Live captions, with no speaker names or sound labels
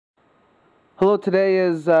Hello, today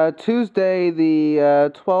is Tuesday,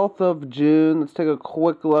 the 12th of June. Let's take a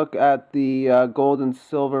quick look at the gold and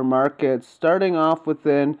silver markets, starting off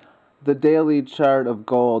within the daily chart of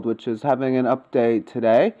gold, which is having an update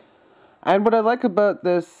today. And what I like about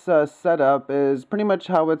this setup is pretty much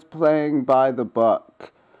how it's playing by the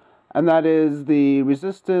book. And that is the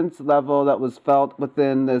resistance level that was felt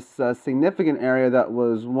within this significant area that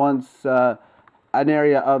was once an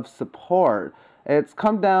area of support. It's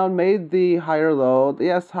come down, made the higher low,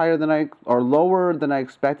 yes, higher than lower than I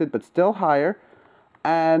expected, but still higher.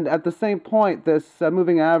 And at the same point, this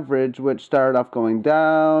moving average, which started off going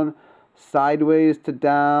down, sideways to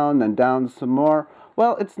down, then down some more,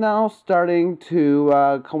 well, it's now starting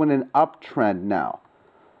to go in an uptrend now.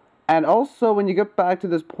 And also, when you get back to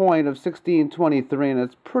this point of 1623, and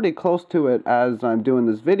it's pretty close to it as I'm doing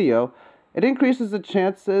this video, it increases the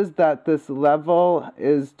chances that this level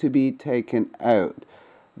is to be taken out.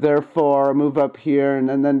 Therefore, move up here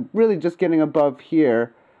and then really just getting above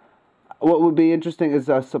here. What would be interesting is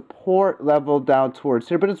a support level down towards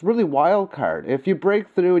here, but it's really wild card. If you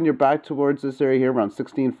break through and you're back towards this area here around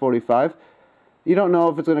 1645, you don't know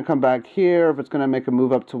if it's going to come back here, if it's going to make a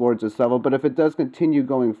move up towards this level, but if it does continue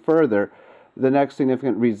going further, the next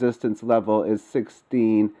significant resistance level is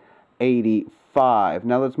 1685.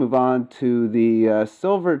 Now let's move on to the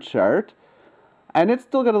silver chart, and it's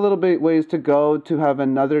still got a little bit ways to go to have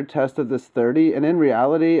another test of this 30, and in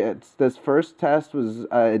reality, this first test was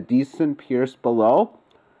a decent pierce below.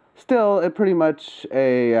 Still, it pretty much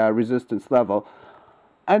a resistance level.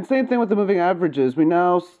 And same thing with the moving averages. We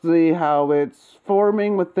now see how it's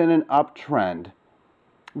forming within an uptrend.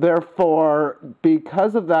 Therefore,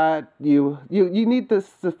 because of that, you need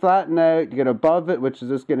this to flatten out, you get above it, which is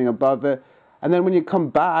just getting above it. And then when you come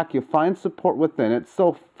back, you find support within it.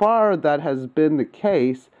 So far, that has been the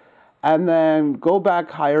case. And then go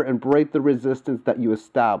back higher and break the resistance that you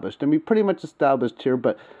established. And we pretty much established here,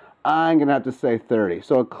 but I'm going to have to say 30.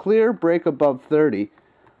 So a clear break above 30.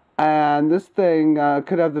 And this thing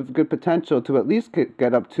could have the good potential to at least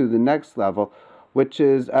get up to the next level, which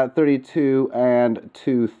is at 32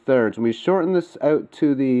 2/3. When we shorten this out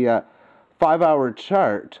to the 5-hour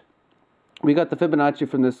chart, we got the Fibonacci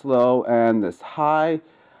from this low and this high.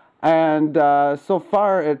 And so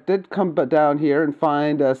far, it did come down here and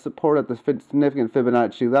find support at the significant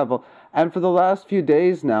Fibonacci level. And for the last few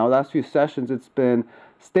days now, last few sessions, it's been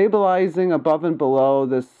stabilizing above and below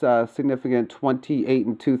this significant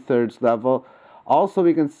 28 2/3 level. Also,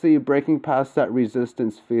 we can see breaking past that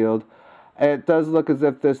resistance field. It does look as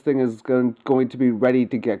if this thing is going to be ready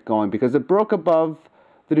to get going because it broke above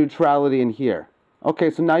the neutrality in here.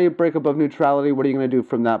 Okay, so now you break above neutrality. What are you going to do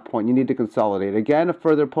from that point? You need to consolidate. Again, a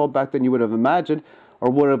further pullback than you would have imagined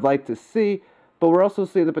or would have liked to see. But we're also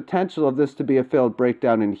seeing the potential of this to be a failed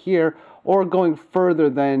breakdown in here or going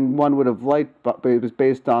further than one would have liked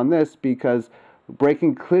based on this, because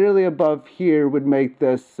breaking clearly above here would make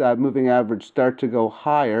this moving average start to go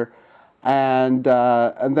higher. And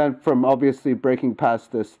then from obviously breaking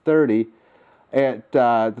past this 30 at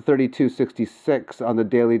the 32.66 on the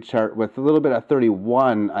daily chart with a little bit of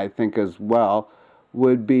 31, I think, as well,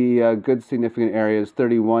 would be good significant areas.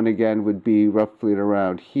 31 again would be roughly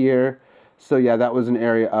around here. So yeah, that was an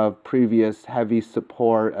area of previous heavy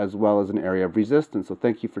support as well as an area of resistance. So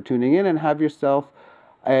thank you for tuning in and have yourself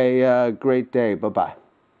a great day. Bye-bye.